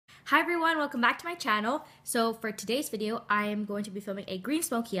Hi everyone, welcome back to my channel. So for today's video, I am going to be filming a green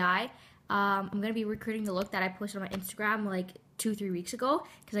smoky eye. I'm going to be recreating the look that I posted on my Instagram like 2-3 weeks ago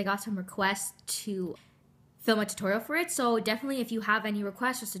because I got some requests to film a tutorial for it. So definitely if you have any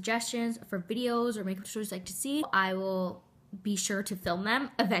requests or suggestions for videos or makeup tutorials you'd like to see, I will be sure to film them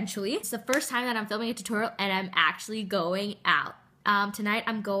eventually. It's the first time that I'm filming a tutorial and I'm actually going out. Tonight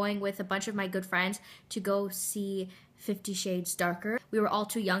I'm going with a bunch of my good friends to go see 50 Shades Darker. We were all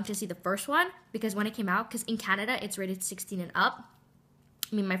too young to see the first one because when it came out, because in Canada it's rated 16 and up.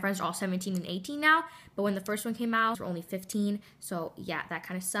 I mean, my friends are all 17 and 18 now, but when the first one came out, we're only 15. So yeah, that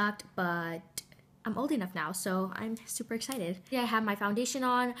kind of sucked, but I'm old enough now, so I'm super excited. Yeah, I have my foundation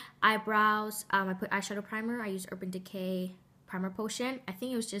on, eyebrows, I put eyeshadow primer. I use Urban Decay Primer Potion. I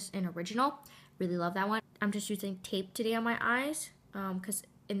think it was just an original. Really love that one. I'm just using tape today on my eyes because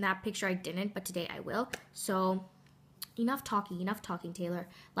in that picture I didn't, but today I will. So enough talking, Taylor.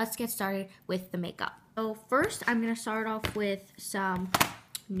 Let's get started with the makeup. So first, I'm gonna start off with some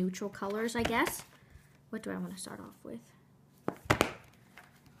neutral colors, I guess. What do I want to start off with?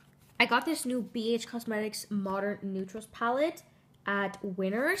 I got this new BH Cosmetics Modern Neutrals palette at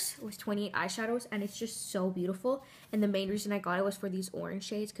Winners. It was 28 eyeshadows, and it's just so beautiful. And the main reason I got it was for these orange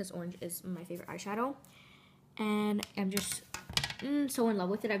shades, because orange is my favorite eyeshadow. And I'm just so in love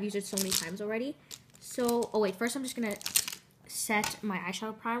with it. I've used it so many times already. So, oh wait, first I'm just gonna set my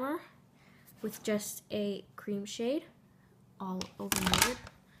eyeshadow primer with just a cream shade all over my lid.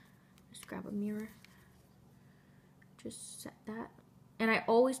 Just grab a mirror. Just set that. And I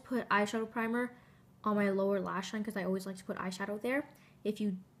always put eyeshadow primer on my lower lash line because I always like to put eyeshadow there. If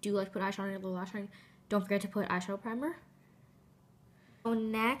you do like to put eyeshadow on your lower lash line, don't forget to put eyeshadow primer. So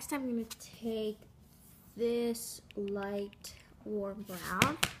next I'm gonna take this light warm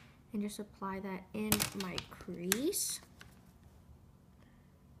brown and just apply that in my crease.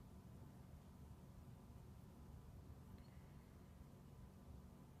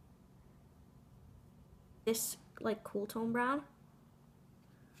 This like cool tone brown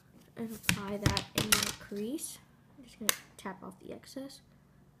and apply that in my crease. I'm just gonna tap off the excess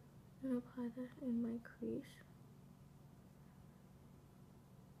and apply that in my crease.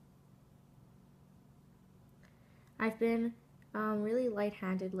 I've been really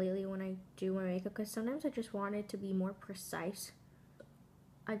light-handed lately when I do my makeup because sometimes I just want it to be more precise.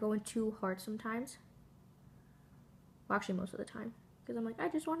 I go in too hard sometimes. Well, actually most of the time. Because I'm like, I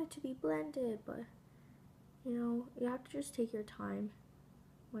just want it to be blended, but you know, you have to just take your time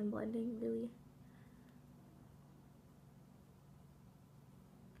when blending, really.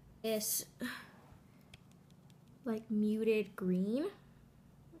 This like muted green.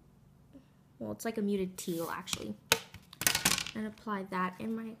 Well, it's like a muted teal actually. And apply that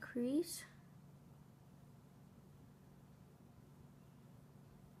in my crease.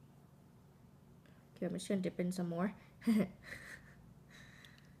 Okay, I'm just gonna dip in some more. Okay,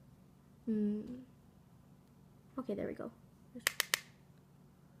 there we go.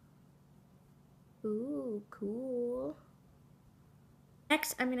 Ooh, cool.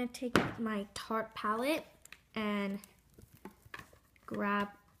 Next, I'm gonna take my Tarte palette and grab,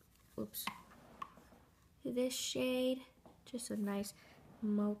 oops, this shade. Just a nice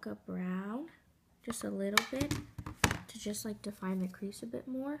mocha brown, just a little bit to just like define the crease a bit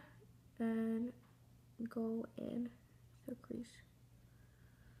more and go in the crease.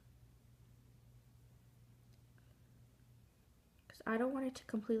 Because I don't want it to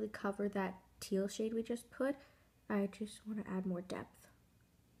completely cover that teal shade we just put. I just want to add more depth.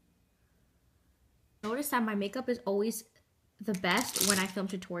 Notice that my makeup is always the best when I film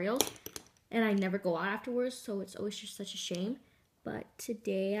tutorials. And I never go out afterwards, so it's always just such a shame. But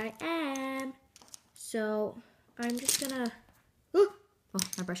today I am. So I'm just gonna, oh,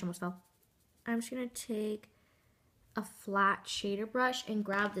 my brush almost fell. I'm just gonna take a flat shader brush and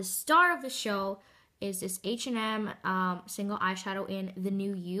grab the star of the show is this H&M single eyeshadow in The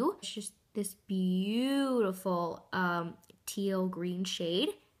New You. It's just this beautiful teal green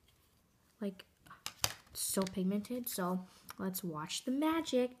shade. Like, so pigmented. So let's watch the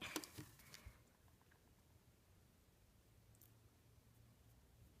magic.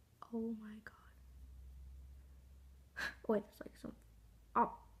 Oh my god. Oh wait, there's like some,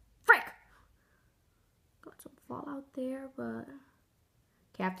 oh, frick! Got some fallout there, but,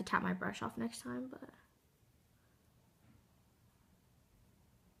 okay, I have to tap my brush off next time, but.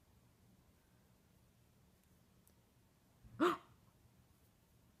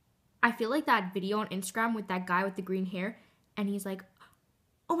 I feel like that video on Instagram with that guy with the green hair, and he's like,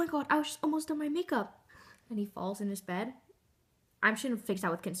 oh my god, I was just almost done my makeup. And he falls in his bed. I'm just gonna fix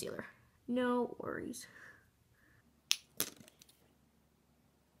that with concealer. No worries.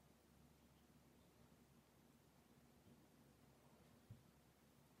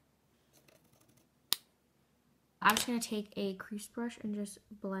 I'm just going to take a crease brush and just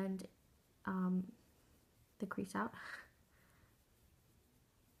blend the crease out.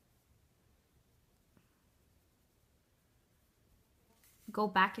 Go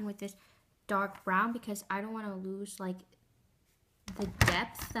back in with this dark brown because I don't want to lose like the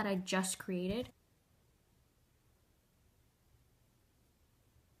depth that I just created.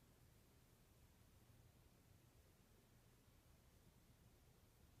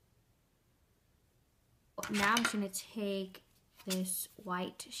 Now I'm just going to take this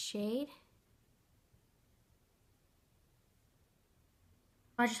white shade.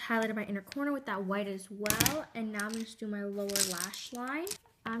 I just highlighted my inner corner with that white as well. And now I'm going to do my lower lash line.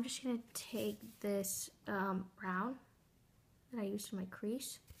 I'm just going to take this brown that I used in my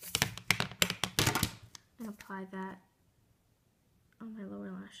crease and apply that on my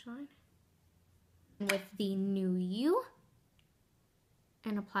lower lash line. With the New You.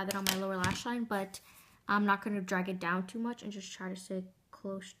 And apply that on my lower lash line, but I'm not going to drag it down too much and just try to stay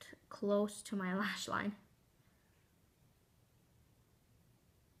close to my lash line.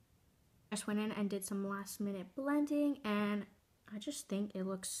 I just went in and did some last minute blending and I just think it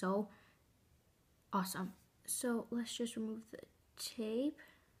looks so awesome. So let's just remove the tape.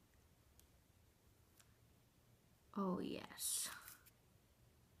 Oh yes.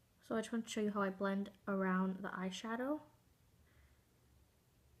 So I just want to show you how I blend around the eyeshadow.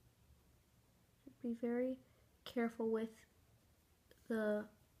 Be very careful with the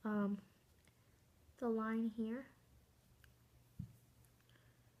line here.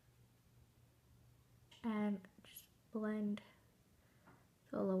 And just blend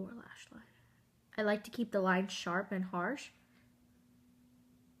the lower lash line. I like to keep the line sharp and harsh.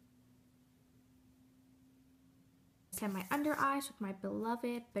 Set my under eyes with my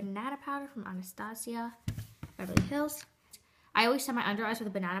beloved banana powder from Anastasia, Beverly Hills. I always set my under eyes with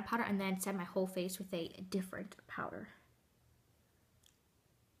a banana powder and then set my whole face with a different powder.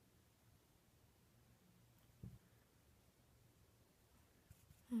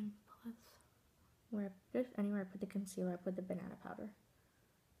 And plus, anywhere I put the concealer, I put the banana powder.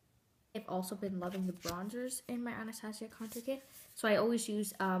 I've also been loving the bronzers in my Anastasia contour kit. So I always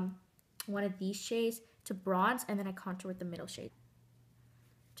use one of these shades to bronze and then I contour with the middle shade.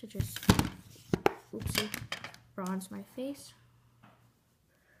 To just, oopsie, bronze my face.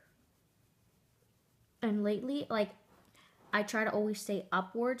 And lately, like, I try to always stay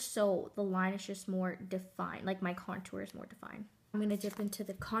upwards so the line is just more defined. Like, my contour is more defined. I'm going to dip into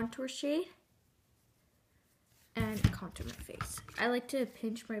the contour shade and contour my face. I like to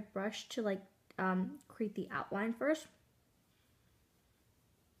pinch my brush to, like, create the outline first.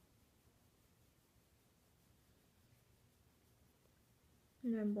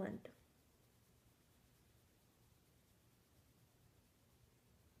 And then blend.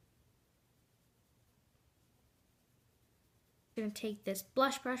 I'm going to take this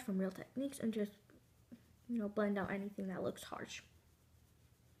blush brush from Real Techniques and just, you know, blend out anything that looks harsh.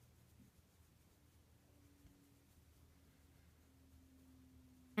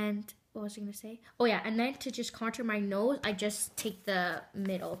 And what was I going to say? Oh yeah, and then to just contour my nose, I just take the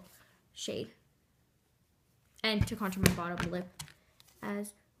middle shade. And to contour my bottom lip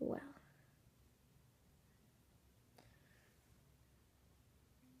as well.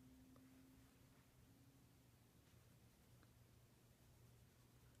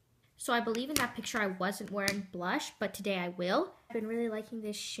 So I believe in that picture I wasn't wearing blush, but today I will. I've been really liking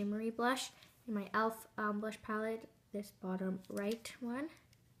this shimmery blush in my e.l.f. Blush palette, this bottom right one.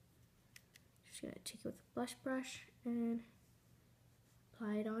 Just gonna take it with a blush brush and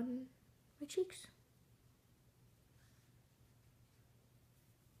apply it on my cheeks.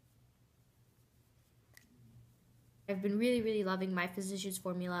 I've been really loving my Physicians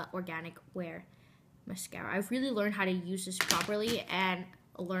Formula Organic Wear Mascara. I've really learned how to use this properly and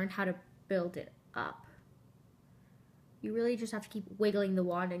learn how to build it up. You really just have to keep wiggling the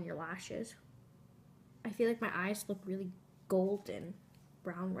wand in your lashes. I feel like my eyes look really golden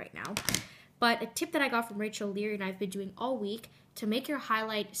brown right now. But a tip that I got from Rachel Leary and I've been doing all week to make your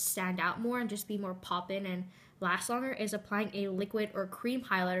highlight stand out more and just be more pop-in and last longer is applying a liquid or cream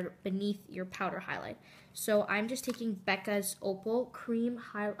highlighter beneath your powder highlight. So I'm just taking Becca's Opal Cream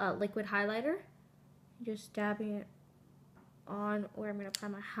Liquid Highlighter, just dabbing it on where I'm going to apply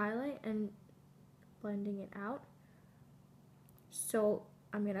my highlight and blending it out. So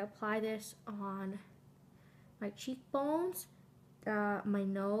I'm going to apply this on my cheekbones, my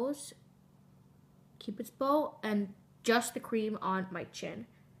nose, Cupid's bow, and just the cream on my chin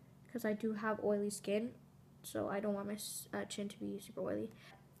because I do have oily skin, so I don't want my chin to be super oily.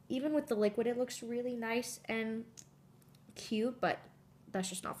 Even with the liquid, it looks really nice and cute, but that's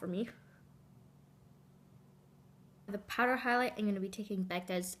just not for me. For the powder highlight, I'm going to be taking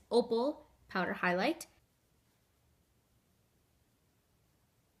Becca's Opal powder highlight.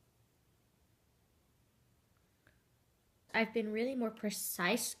 I've been really more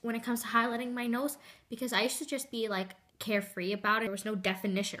precise when it comes to highlighting my nose because I used to just be like carefree about it. There was no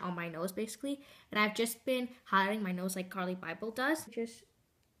definition on my nose basically, and I've just been highlighting my nose like Carly Bible does. Just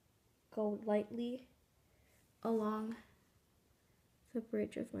go lightly along the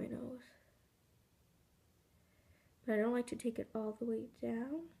bridge of my nose, but I don't like to take it all the way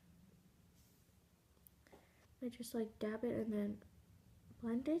down. I just like dab it and then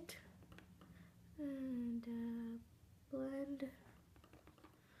blend it and blend.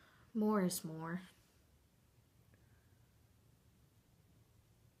 More is more.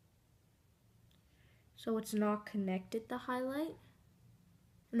 So it's not connected, the highlight.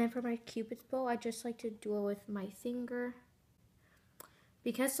 And then for my Cupid's bow, I just like to do it with my finger.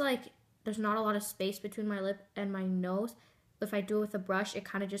 Because like there's not a lot of space between my lip and my nose, if I do it with a brush, it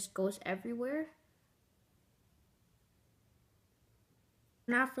kind of just goes everywhere.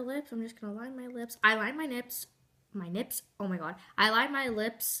 Now for lips, I'm just gonna line my lips. I line my nips, oh my god. I line my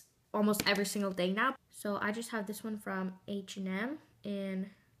lips almost every single day now. So I just have this one from H&M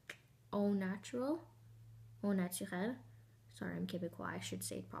in Au Naturel. Sorry, I'm Quebecois, I should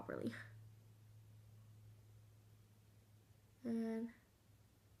say it properly. And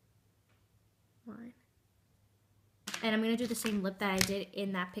line. And I'm gonna do the same lip that I did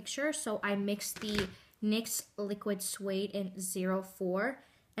in that picture. So I mixed the NYX Liquid Suede in 04,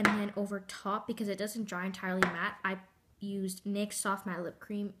 and then over top, because it doesn't dry entirely matte, I used NYX Soft Matte Lip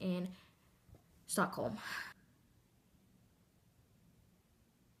Cream in Stockholm.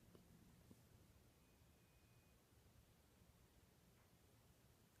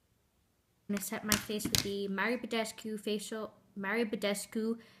 I'm gonna set my face with the Mario Badescu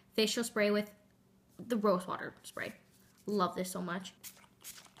facial spray with the rose water spray. Love this so much.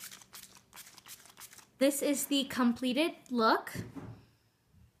 This is the completed look.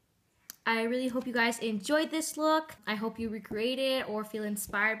 I really hope you guys enjoyed this look. I hope you recreate it or feel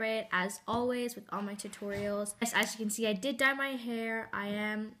inspired by it, as always with all my tutorials. As you can see, I did dye my hair. I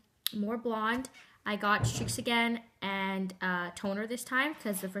am more blonde. I got streaks again and toner this time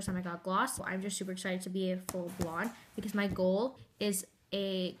because the first time I got gloss. So I'm just super excited to be a full blonde because my goal is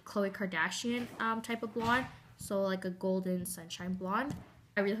a Khloe Kardashian type of blonde. So like a golden sunshine blonde.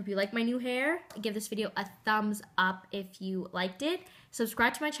 I really hope you like my new hair. Give this video a thumbs up if you liked it.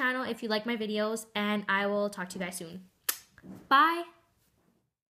 Subscribe to my channel if you like my videos, and I will talk to you guys soon. Bye!